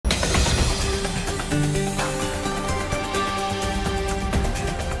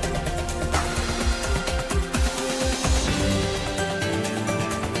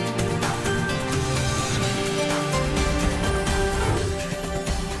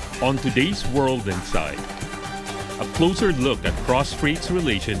On today's World Insight, a closer look at cross-Straits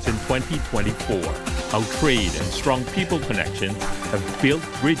relations in 2024, how trade and strong people connections have built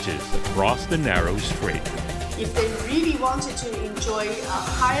bridges across the narrow strait. If they really wanted to enjoy a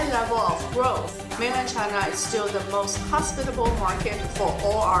higher level of growth, mainland China is still the most hospitable market for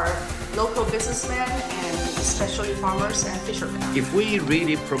all our local businessmen and especially farmers and fishermen. If we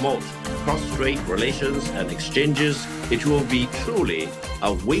really promote cross-strait relations and exchanges, it will be truly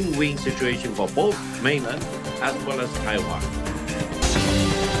a win-win situation for both mainland as well as Taiwan.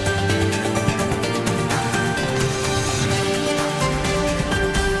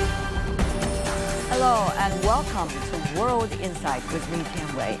 Hello and welcome to World Insight with me,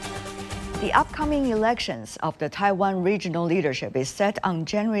 Tian Wei. The upcoming elections of the Taiwan regional leadership is set on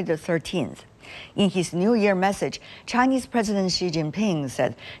January the 13th. In his New Year message, Chinese President Xi Jinping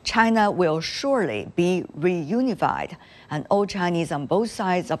said China will surely be reunified, and all Chinese on both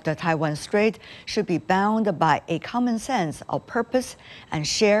sides of the Taiwan Strait should be bound by a common sense of purpose and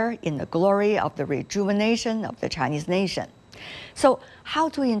share in the glory of the rejuvenation of the Chinese nation. So, how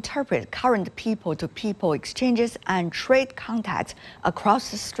to interpret current people-to-people exchanges and trade contacts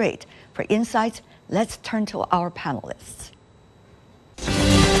across the strait? For insights, let's turn to our panelists.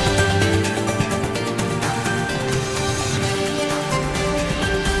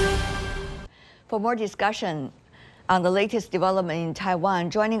 For more discussion on the latest development in Taiwan,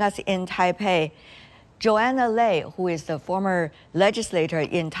 joining us in Taipei, Joanna Lei, who is the former legislator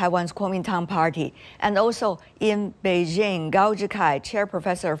in Taiwan's Kuomintang Party, and also in Beijing, Gao Zhikai, chair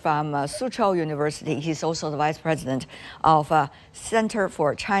professor from Suzhou University. He's also the vice president of Center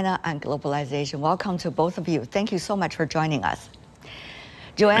for China and Globalization. Welcome to both of you. Thank you so much for joining us.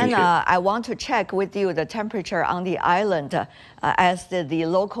 Joanna, I want to check with you the temperature on the island as the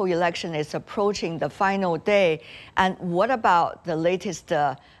local election is approaching the final day. And what about the latest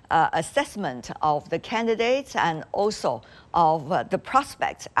assessment of the candidates and also of the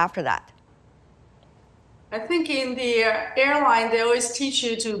prospects after that? I think in the airline, they always teach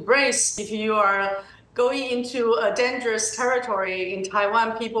you to brace if you are going into a dangerous territory. In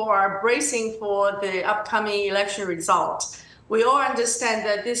Taiwan, people are bracing for the upcoming election result. We all understand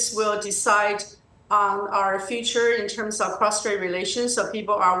that this will decide on our future in terms of cross-strait relations, so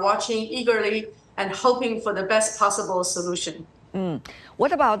people are watching eagerly and hoping for the best possible solution.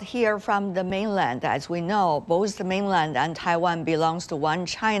 What about here from the mainland? As we know, both the mainland and Taiwan belongs to one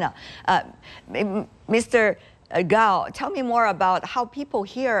China. Mr. Gao, tell me more about how people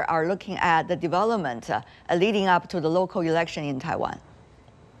here are looking at the development leading up to the local election in Taiwan.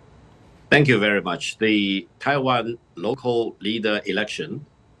 Thank you very much. The Taiwan local leader election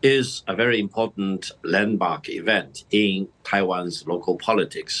is a very important landmark event in Taiwan's local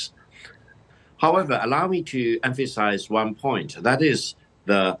politics. However, allow me to emphasize one point, that is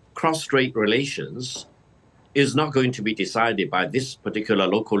the cross-strait relations is not going to be decided by this particular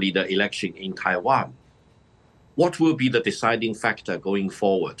local leader election in Taiwan. What will be the deciding factor going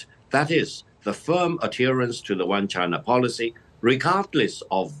forward? That is the firm adherence to the One China policy, regardless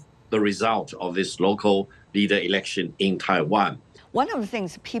of the result of this local leader election in Taiwan. One of the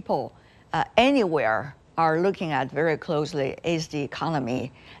things people anywhere are looking at very closely is the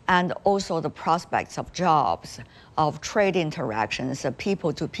economy and also the prospects of jobs, of trade interactions, of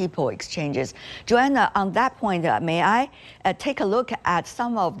people-to-people exchanges. Joanna, on that point, may I take a look at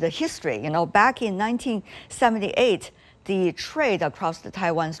some of the history? You know, back in 1978, the trade across the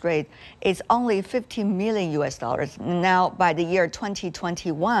Taiwan Strait is only $50 million US. Now, by the year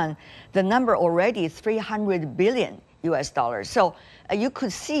 2021, the number already $300 billion US. So you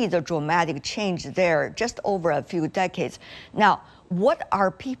could see the dramatic change there just over a few decades. Now, what are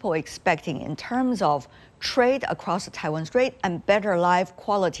people expecting in terms of trade across the Taiwan Strait and better life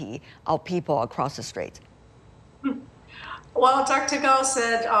quality of people across the strait? Well, Dr. Gao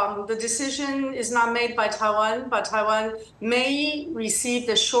said the decision is not made by Taiwan, but Taiwan may receive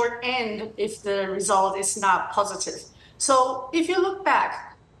the short end if the result is not positive. So if you look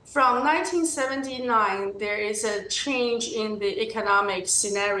back, from 1979, there is a change in the economic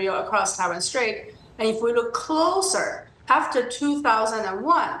scenario across Taiwan Strait. And if we look closer, after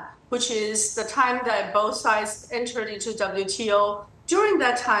 2001, which is the time that both sides entered into WTO, during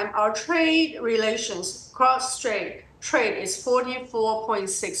that time, our trade relations, cross-strait trade is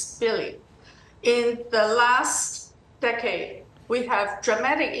 $44.6 billion. In the last decade, we have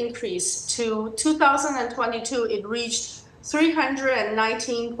dramatic increase to 2022, it reached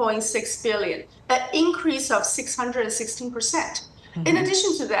 $319.6 billion, an increase of 616%. In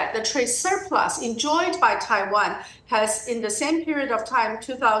addition to that, the trade surplus enjoyed by Taiwan has, in the same period of time,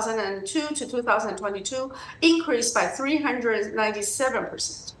 2002 to 2022, increased by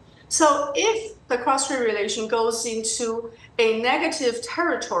 397%. So if the cross-strait relation goes into a negative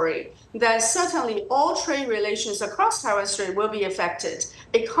territory, then certainly all trade relations across Taiwan Strait will be affected.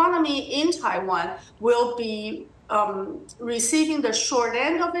 Economy in Taiwan will be receiving the short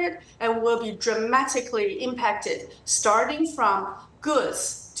end of it and will be dramatically impacted, starting from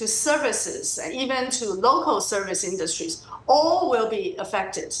goods to services and even to local service industries. All will be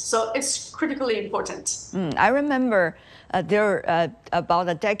affected. So it's critically important. I remember about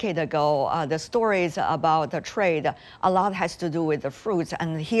a decade ago, the stories about the trade, a lot has to do with the fruits.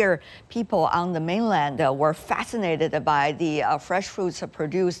 And here, people on the mainland were fascinated by the fresh fruits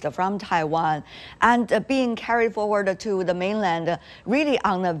produced from Taiwan and being carried forward to the mainland really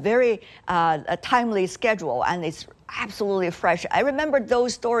on a very timely schedule. And it's absolutely fresh. I remember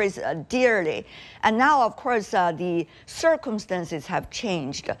those stories dearly. And now, of course, the circumstances have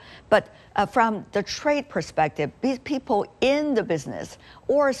changed. But from the trade perspective, these people in the business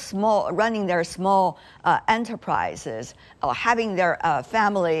or running their small enterprises or having their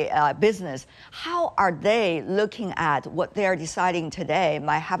family business, how are they looking at what they are deciding today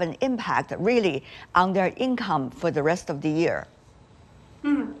might have an impact really on their income for the rest of the year?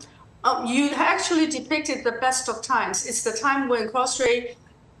 You actually depicted the best of times. It's the time when cross-strait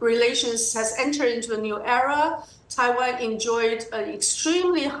relations has entered into a new era. Taiwan enjoyed an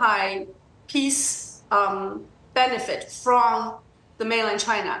extremely high peace benefit from the mainland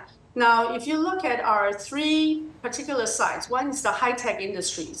China. Now, if you look at our three particular sides, one is the high-tech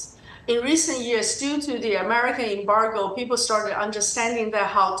industries. In recent years, due to the American embargo, people started understanding that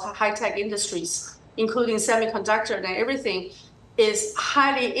how high-tech industries, including semiconductor and everything, is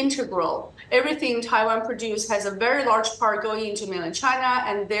highly integral. Everything Taiwan produces has a very large part going into mainland China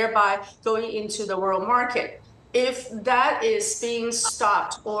and thereby going into the world market. If that is being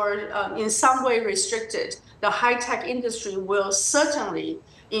stopped or in some way restricted, the high-tech industry will certainly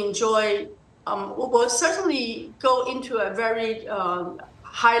will certainly go into a very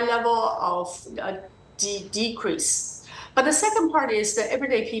high level of decrease. But the second part is the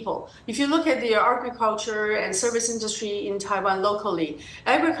everyday people. If you look at the agriculture and service industry in Taiwan locally,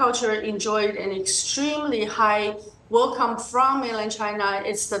 agriculture enjoyed an extremely high welcome from mainland China.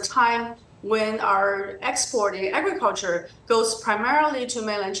 It's the time when our export in agriculture goes primarily to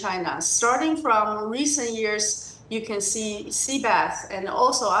mainland China. Starting from recent years, you can see sea bass and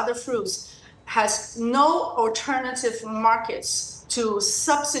also other fruits has no alternative markets to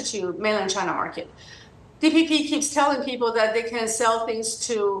substitute mainland China market. DPP keeps telling people that they can sell things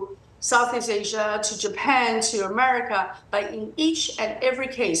to Southeast Asia, to Japan, to America, but in each and every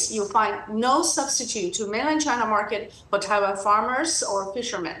case, you find no substitute to mainland China market for Taiwan farmers or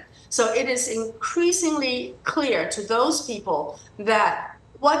fishermen. So it is increasingly clear to those people that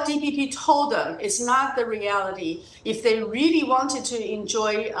what DPP told them is not the reality. If they really wanted to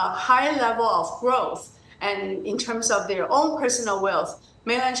enjoy a high level of growth and in terms of their own personal wealth,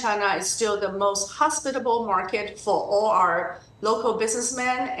 mainland China is still the most hospitable market for all our local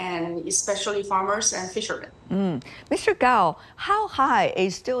businessmen and especially farmers and fishermen. Mr. Gao, how high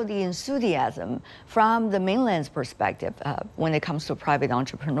is still the enthusiasm from the mainland's perspective when it comes to private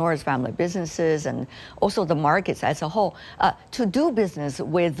entrepreneurs, family businesses, and also the markets as a whole to do business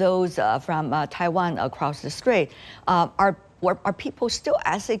with those from Taiwan across the strait? Are people still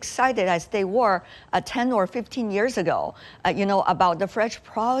as excited as they were 10 or 15 years ago, about the fresh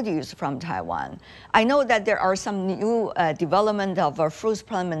produce from Taiwan? I know that there are some new development of fruit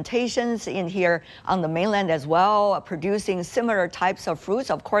plantations in here on the mainland as well, producing similar types of fruits.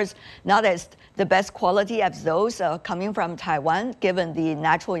 Of course, not as the best quality as those coming from Taiwan, given the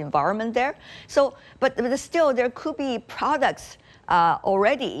natural environment there. So, but still, there could be products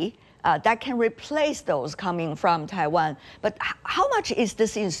already that can replace those coming from Taiwan. But how much is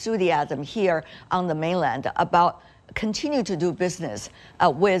this enthusiasm here on the mainland about continue to do business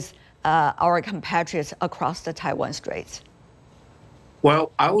with our compatriots across the Taiwan Straits?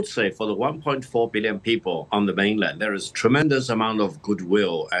 Well, I would say for the 1.4 billion people on the mainland, there is tremendous amount of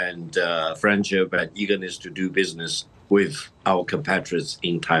goodwill and friendship and eagerness to do business with our compatriots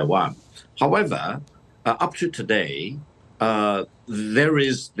in Taiwan. However, up to today, there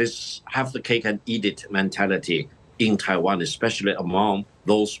is this have the cake and eat it mentality in Taiwan, especially among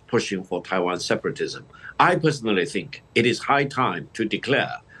those pushing for Taiwan separatism. I personally think it is high time to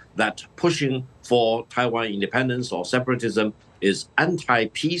declare that pushing for Taiwan independence or separatism is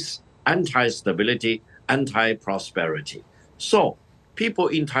anti-peace, anti-stability, anti-prosperity. So people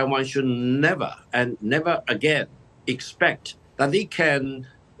in Taiwan should never and never again expect that they can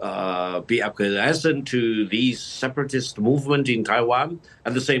be acquiescent to these separatist movement in Taiwan.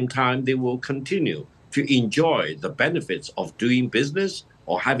 At the same time, they will continue to enjoy the benefits of doing business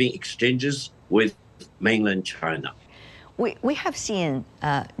or having exchanges with mainland China? We have seen,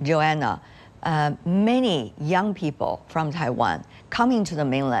 Joanna, many young people from Taiwan coming to the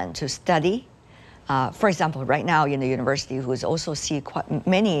mainland to study. For example, right now in the university, who's also see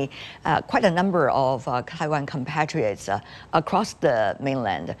quite a number of Taiwan compatriots across the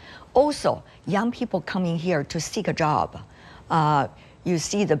mainland. Also, young people coming here to seek a job. You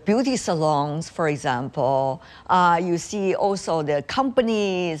see the beauty salons, for example. You see also the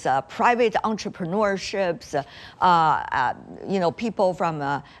companies, private entrepreneurships. People from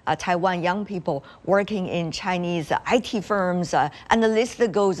Taiwan, young people working in Chinese IT firms, and the list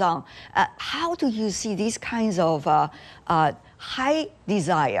goes on. How do you see these kinds of high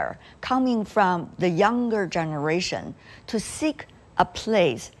desire coming from the younger generation to seek a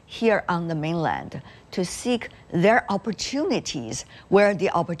place here on the mainland, to seek their opportunities where the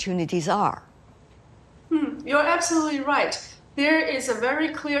opportunities are? You're absolutely right. There is a very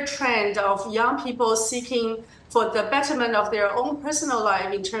clear trend of young people seeking for the betterment of their own personal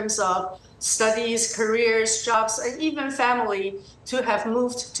life in terms of studies, careers, jobs, and even family to have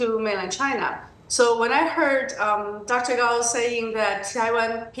moved to mainland China. So when I heard Dr. Gao saying that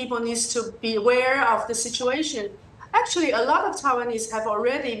Taiwan people need to be aware of the situation, actually, a lot of Taiwanese have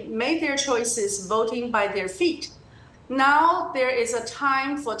already made their choices voting by their feet. Now there is a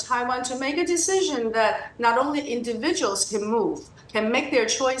time for Taiwan to make a decision that not only individuals can move, can make their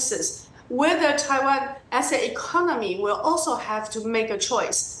choices, whether Taiwan as an economy will also have to make a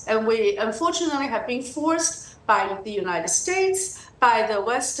choice. And we unfortunately have been forced by the United States, by the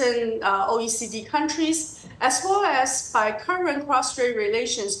Western OECD countries, as well as by current cross-strait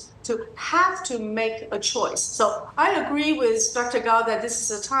relations to have to make a choice. So I agree with Dr. Gao that this is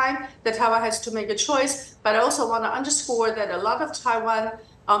a time that Taiwan has to make a choice, but I also want to underscore that a lot of Taiwan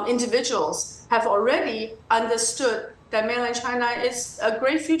individuals have already understood that mainland China is a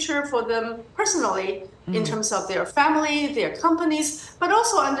great future for them personally in terms of their family, their companies, but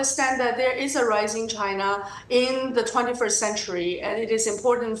also understand that there is a rising China in the 21st century, and it is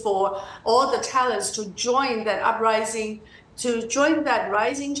important for all the talents to join that uprising, to join that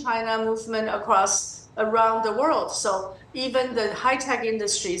rising China movement around the world. So even the high-tech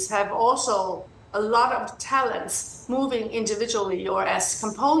industries have also a lot of talents moving individually or as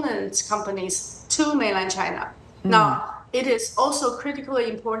component companies to mainland China. Now, it is also critically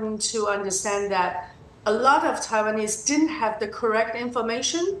important to understand that a lot of Taiwanese didn't have the correct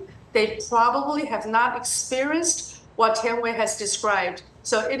information. They probably have not experienced what Tianwei has described.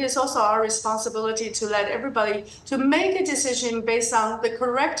 So it is also our responsibility to let everybody to make a decision based on the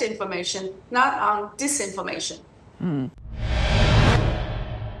correct information, not on disinformation.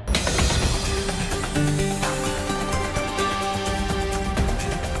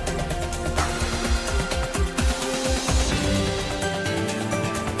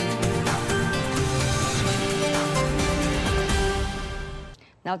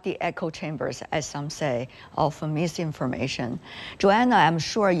 Not the echo chambers, as some say, of misinformation. Joanna, I'm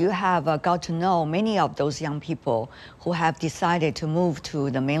sure you have got to know many of those young people who have decided to move to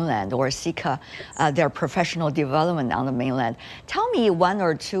the mainland or seek their professional development on the mainland. Tell me one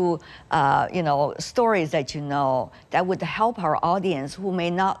or two, stories that you know that would help our audience who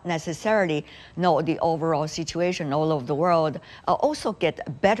may not necessarily know the overall situation all over the world, also get a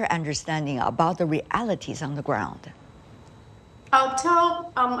better understanding about the realities on the ground. I'll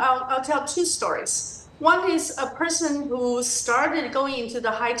tell two stories. One is a person who started going into the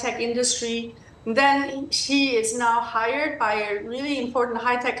high-tech industry. Then she is now hired by a really important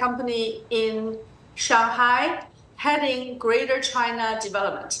high-tech company in Shanghai, heading Greater China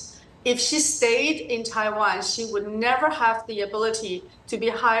development. If she stayed in Taiwan, she would never have the ability to be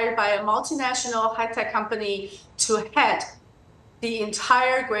hired by a multinational high-tech company to head the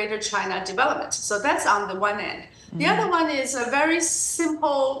entire Greater China development. So that's on the one end. The other one is a very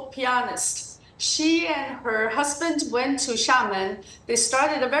simple pianist. She and her husband went to Xiamen. They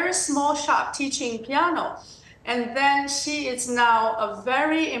started a very small shop teaching piano. And then she is now a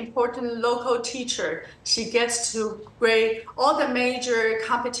very important local teacher. She gets to grade all the major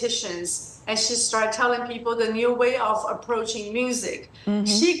competitions, and she started telling people the new way of approaching music.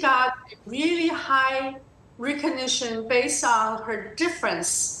 She got really high recognition based on her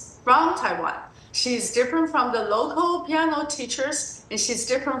difference from Taiwan. She's different from the local piano teachers, and she's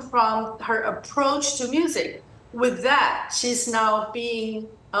different from her approach to music. With that, she's now being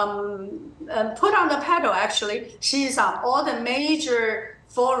put on the pedal, actually. She's on all the major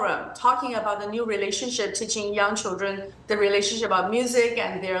forum talking about the new relationship, teaching young children the relationship of music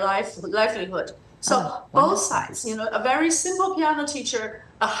and their livelihood. So both sides, a very simple piano teacher,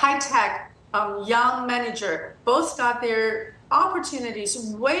 a high-tech young manager, both got their opportunities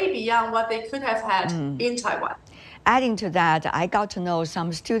way beyond what they could have had in Taiwan. Adding to that, I got to know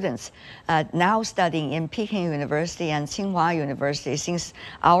some students now studying in Peking University and Tsinghua University. Since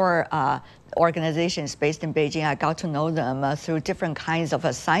our organization is based in Beijing, I got to know them through different kinds of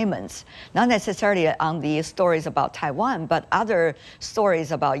assignments, not necessarily on the stories about Taiwan, but other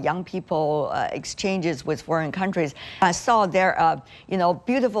stories about young people, exchanges with foreign countries. I saw their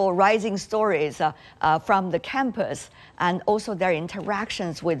beautiful rising stories from the campus, and also their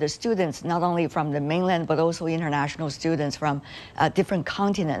interactions with the students, not only from the mainland, but also international students from different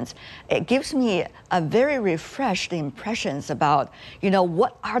continents. It gives me a very refreshed impressions about,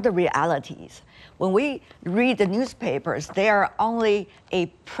 what are the realities. When we read the newspapers, they are only a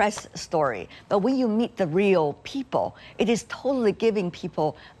press story. But when you meet the real people, it is totally giving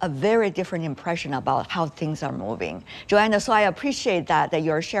people a very different impression about how things are moving. Joanna, so I appreciate that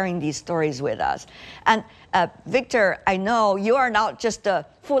you're sharing these stories with us. And Victor, I know you are not just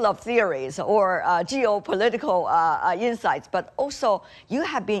full of theories or geopolitical insights, but also you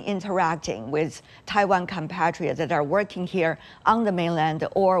have been interacting with Taiwan compatriots that are working here on the mainland,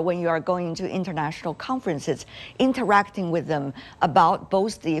 or when you are going to international conferences, interacting with them about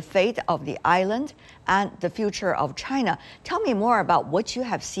both the fate of the island and the future of China. Tell me more about what you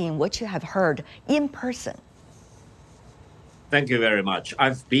have seen, what you have heard in person. Thank you very much.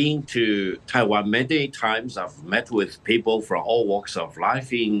 I've been to Taiwan many times. I've met with people from all walks of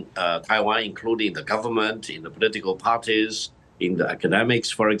life in Taiwan, including the government, in the political parties, in the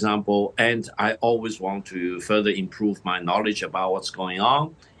academics, for example. And I always want to further improve my knowledge about what's going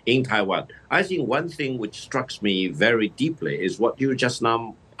on in Taiwan. I think one thing which strikes me very deeply is what you just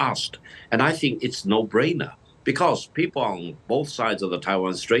now asked. And I think it's no-brainer, because people on both sides of the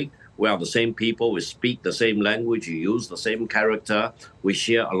Taiwan Strait, we are the same people, we speak the same language, we use the same character, we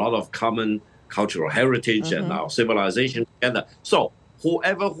share a lot of common cultural heritage and our civilization together. So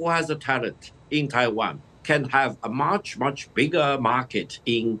whoever who has a talent in Taiwan can have a much, much bigger market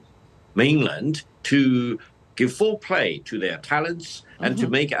in mainland to give full play to their talents and to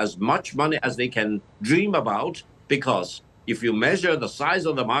make as much money as they can dream about. Because if you measure the size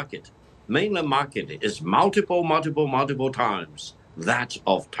of the market, mainland market is multiple times that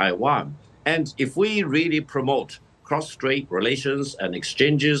of Taiwan. And if we really promote cross-strait relations and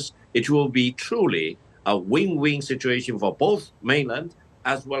exchanges, it will be truly a win-win situation for both mainland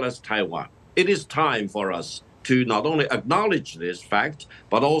as well as Taiwan. It is time for us to not only acknowledge this fact,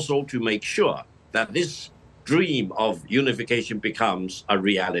 but also to make sure that this dream of unification becomes a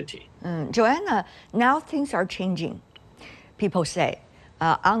reality. Joanna, now things are changing, people say.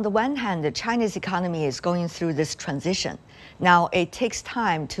 On the one hand, the Chinese economy is going through this transition. Now, it takes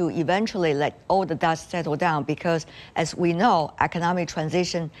time to eventually let all the dust settle down, because, as we know, economic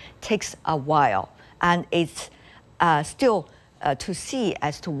transition takes a while. And it's still to see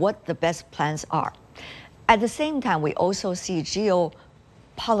as to what the best plans are. At the same time, we also see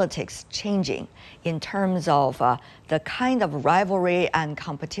geopolitics changing in terms of the kind of rivalry and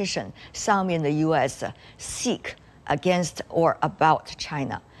competition some in the U.S. seek against or about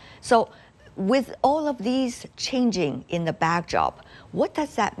China. So with all of these changing in the backdrop, what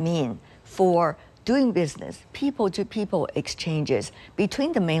does that mean for doing business, people-to-people exchanges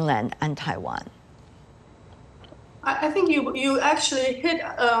between the mainland and Taiwan? I think you actually hit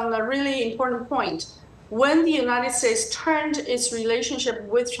on a really important point. When the United States turned its relationship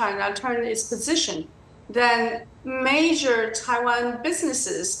with China, turned its position, then major Taiwan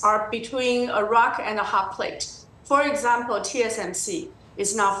businesses are between a rock and a hot plate. For example, TSMC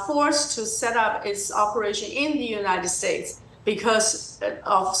is now forced to set up its operation in the United States because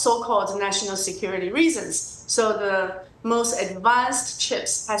of so-called national security reasons. So the most advanced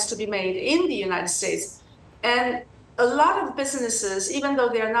chips has to be made in the United States. And a lot of businesses, even though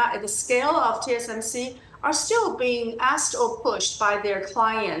they're not at the scale of TSMC, are still being asked or pushed by their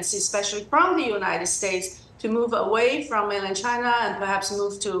clients, especially from the United States, to move away from mainland China and perhaps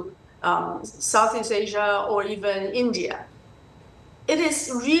move to Southeast Asia or even India. It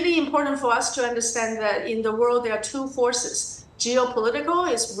is really important for us to understand that in the world there are two forces.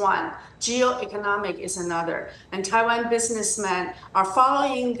 Geopolitical is one, geoeconomic is another. And Taiwan businessmen are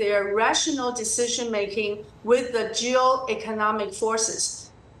following their rational decision-making with the geoeconomic forces.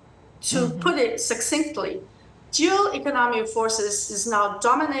 To put it succinctly, geoeconomic forces is now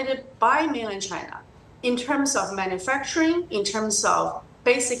dominated by mainland China in terms of manufacturing, in terms of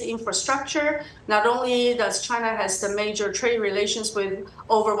basic infrastructure. Not only does China has the major trade relations with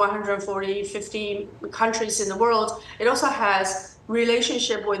over 150 countries in the world, it also has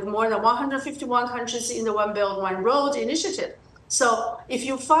relationship with more than 151 countries in the One Belt, One Road initiative. So if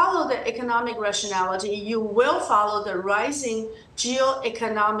you follow the economic rationality, you will follow the rising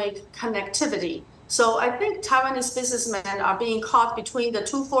geoeconomic connectivity. So I think Taiwanese businessmen are being caught between the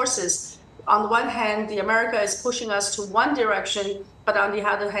two forces. On the one hand, the America is pushing us to one direction, but on the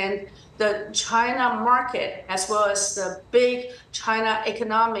other hand, the China market, as well as the big China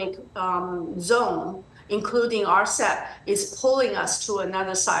economic zone, including RCEP, is pulling us to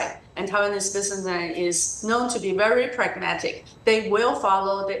another side. And Taiwanese businessman is known to be very pragmatic. They will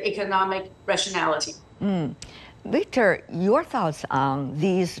follow the economic rationality. Victor, your thoughts on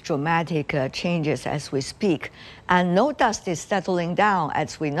these dramatic changes as we speak, and no dust is settling down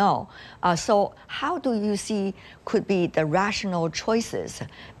as we know. So how do you see could be the rational choices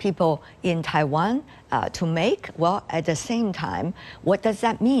people in Taiwan to make? Well, at the same time, what does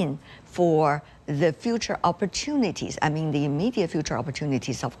that mean for the future opportunities, I mean the immediate future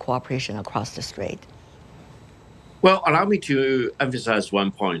opportunities of cooperation across the strait? Well, allow me to emphasize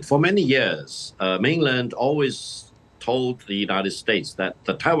one point. For many years, mainland always told the United States that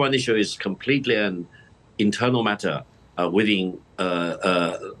the Taiwan issue is completely an internal matter within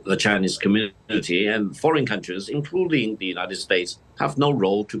the Chinese community, and foreign countries, including the United States, have no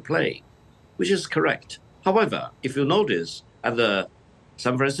role to play, which is correct. However, if you notice at the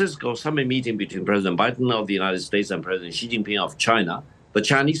San Francisco summit meeting between President Biden of the United States and President Xi Jinping of China, the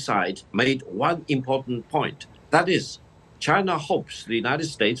Chinese side made one important point. That is, China hopes the United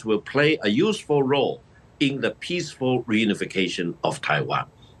States will play a useful role in the peaceful reunification of Taiwan.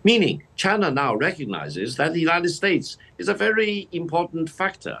 Meaning, China now recognizes that the United States is a very important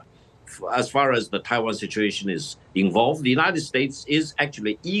factor. As far as the Taiwan situation is involved, the United States is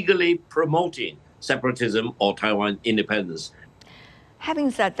actually eagerly promoting separatism or Taiwan independence.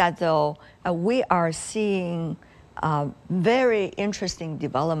 Having said that, though, we are seeing very interesting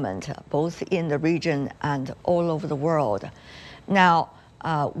development both in the region and all over the world. Now,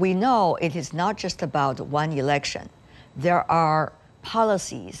 we know it is not just about one election. There are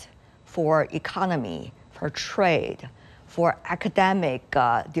policies for economy, for trade, for academic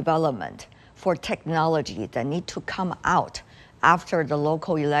development, for technology that need to come out after the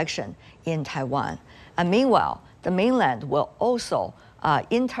local election in Taiwan. And meanwhile, the mainland will also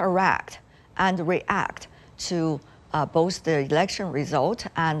interact and react to both the election result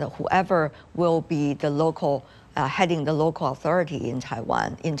and whoever will be the local, heading the local authority in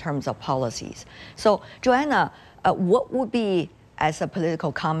Taiwan in terms of policies. So, Joanna, what would be, as a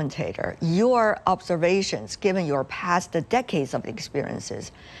political commentator, your observations, given your past decades of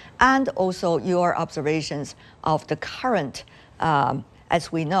experiences, and also your observations of the current,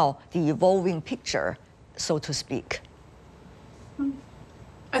 as we know, the evolving picture, so to speak?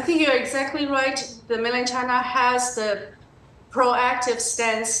 I think you're exactly right. The mainland China has the proactive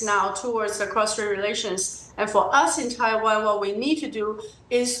stance now towards the cross-strait relations. And for us in Taiwan, what we need to do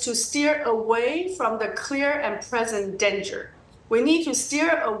is to steer away from the clear and present danger. We need to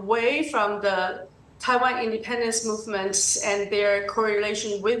steer away from the Taiwan independence movements and their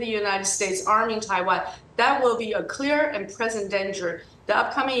correlation with the United States arming Taiwan. That will be a clear and present danger. The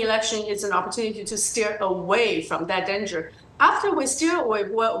upcoming election is an opportunity to steer away from that danger. After we steer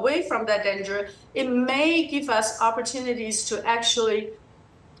away from that danger, it may give us opportunities to actually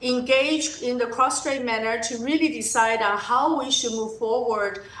engage in the cross-strait manner to really decide on how we should move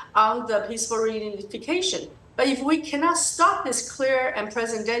forward on the peaceful reunification. But if we cannot stop this clear and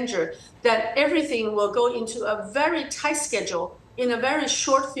present danger, then everything will go into a very tight schedule in a very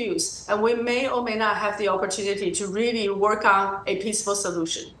short fuse, and we may or may not have the opportunity to really work on a peaceful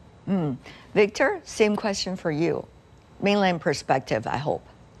solution. Victor, same question for you. Mainland perspective, I hope.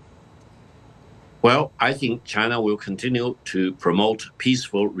 Well, I think China will continue to promote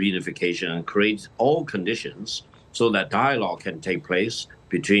peaceful reunification and create all conditions so that dialogue can take place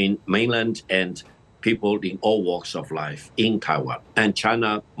between mainland and people in all walks of life in Taiwan. And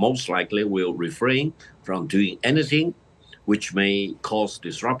China most likely will refrain from doing anything which may cause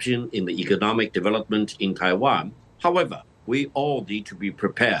disruption in the economic development in Taiwan. However, we all need to be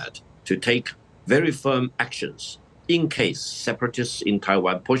prepared to take very firm actions in case separatists in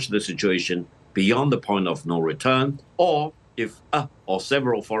Taiwan push the situation beyond the point of no return, or if or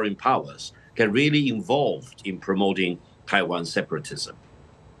several foreign powers get really involved in promoting Taiwan separatism.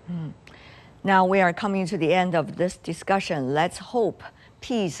 Now we are coming to the end of this discussion. Let's hope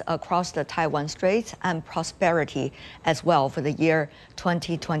peace across the Taiwan Straits and prosperity as well for the year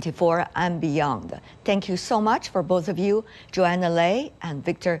 2024 and beyond. Thank you so much for both of you, Joanna Lei and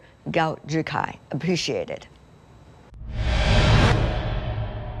Victor Gao Zhikai. Appreciate it.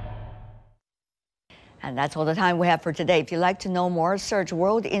 And that's all the time we have for today. If you'd like to know more, search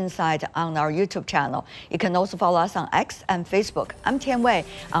World Insight on our YouTube channel. You can also follow us on X and Facebook. I'm Tian Wei.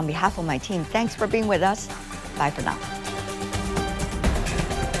 On behalf of my team, thanks for being with us. Bye for now.